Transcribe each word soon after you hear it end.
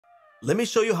Let me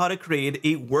show you how to create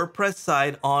a WordPress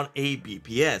site on a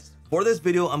VPS. For this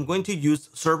video, I'm going to use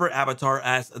ServerAvatar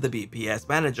as the VPS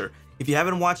manager. If you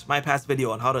haven't watched my past video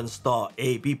on how to install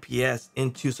a VPS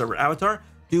into ServerAvatar,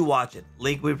 do watch it.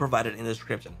 Link will be provided in the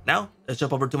description. Now, let's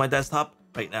jump over to my desktop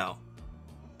right now.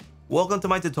 Welcome to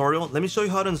my tutorial. Let me show you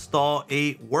how to install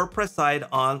a WordPress site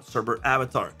on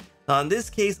ServerAvatar. Now, in this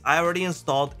case, I already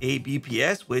installed a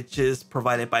VPS, which is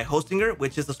provided by Hostinger,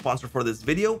 which is the sponsor for this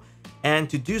video. And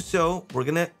to do so, we're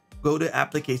gonna go to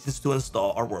applications to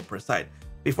install our WordPress site.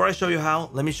 Before I show you how,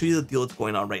 let me show you the deal that's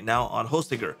going on right now on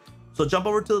Hostinger. So jump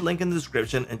over to the link in the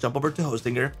description and jump over to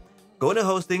Hostinger. Go into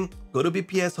hosting, go to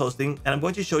VPS hosting, and I'm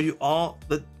going to show you all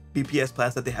the VPS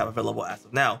plans that they have available as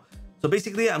of now. So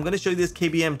basically, I'm going to show you this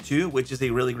KBM2, which is a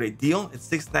really great deal. It's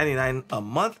 $6.99 a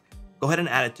month. Go ahead and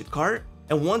add it to cart.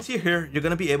 And once you're here, you're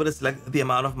going to be able to select the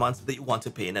amount of months that you want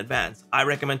to pay in advance. I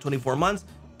recommend 24 months.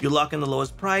 You lock in the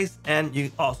lowest price and you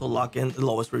also lock in the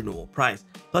lowest renewal price.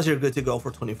 Plus, you're good to go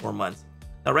for 24 months.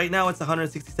 Now, right now, it's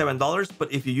 $167,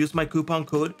 but if you use my coupon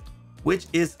code, which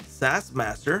is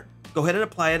SaasMaster, go ahead and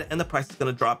apply it, and the price is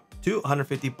going to drop to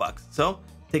 150 bucks. So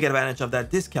take advantage of that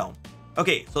discount.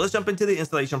 Okay, so let's jump into the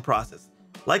installation process.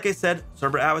 Like I said,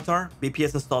 ServerAvatar,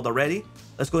 VPS installed already.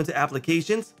 Let's go into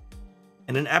applications.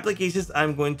 And in applications,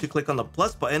 I'm going to click on the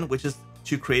plus button, which is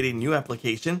to create a new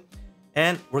application.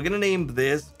 And we're going to name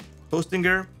this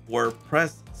Hostinger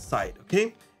WordPress site,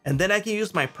 okay? And then I can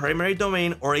use my primary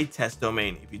domain or a test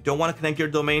domain. If you don't want to connect your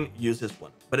domain, use this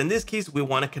one. But in this case, we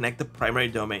want to connect the primary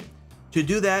domain. To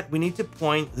do that, we need to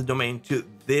point the domain to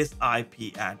this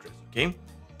IP address, okay?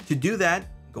 To do that,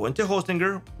 go into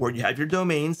Hostinger, where you have your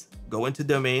domains, go into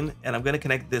domain, and I'm going to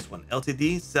connect this one,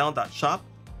 ltd.sell.shop.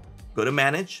 Go to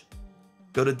manage,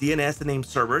 go to DNS and name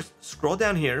servers, scroll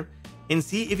down here, and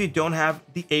see if you don't have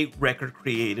the 8 record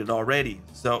created already.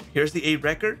 So here's the 8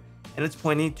 record, and it's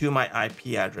pointing to my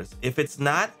IP address. If it's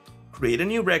not, create a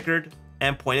new record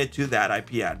and point it to that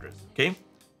IP address, okay?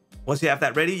 Once you have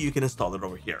that ready, you can install it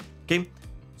over here, okay?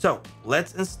 So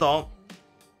let's install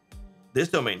this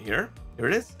domain here. Here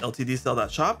it is,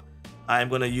 ltd.sell.shop. I'm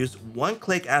gonna use one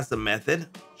click as the method,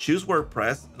 choose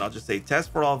WordPress, and I'll just say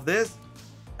test for all of this,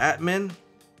 admin,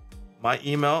 my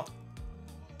email,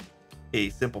 a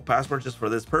simple password just for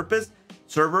this purpose,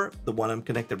 server, the one I'm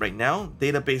connected right now,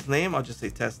 database name, I'll just say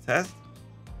test.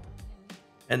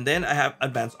 And then I have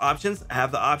advanced options. I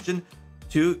have the option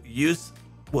to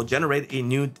generate a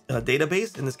new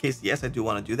database. In this case, yes, I do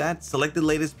want to do that. Select the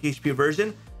latest PHP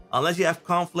version. Unless you have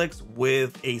conflicts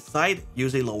with a site,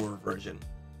 use a lower version.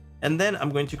 And then I'm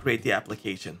going to create the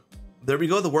application. There we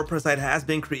go. The WordPress site has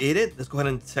been created. Let's go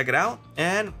ahead and check it out.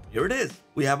 And here it is.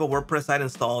 We have a WordPress site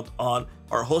installed on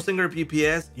our Hostinger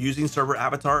VPS using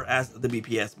ServerAvatar as the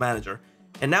VPS manager.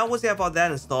 And now once you have all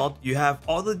that installed, you have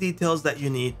all the details that you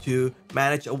need to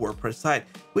manage a WordPress site,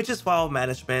 which is file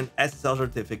management, SSL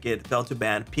certificate, fail to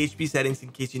ban, PHP settings in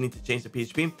case you need to change the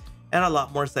PHP, and a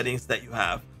lot more settings that you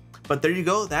have. But there you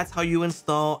go. That's how you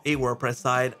install a WordPress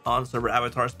site on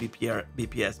ServerAvatar's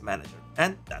VPS manager.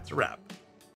 And that's a wrap.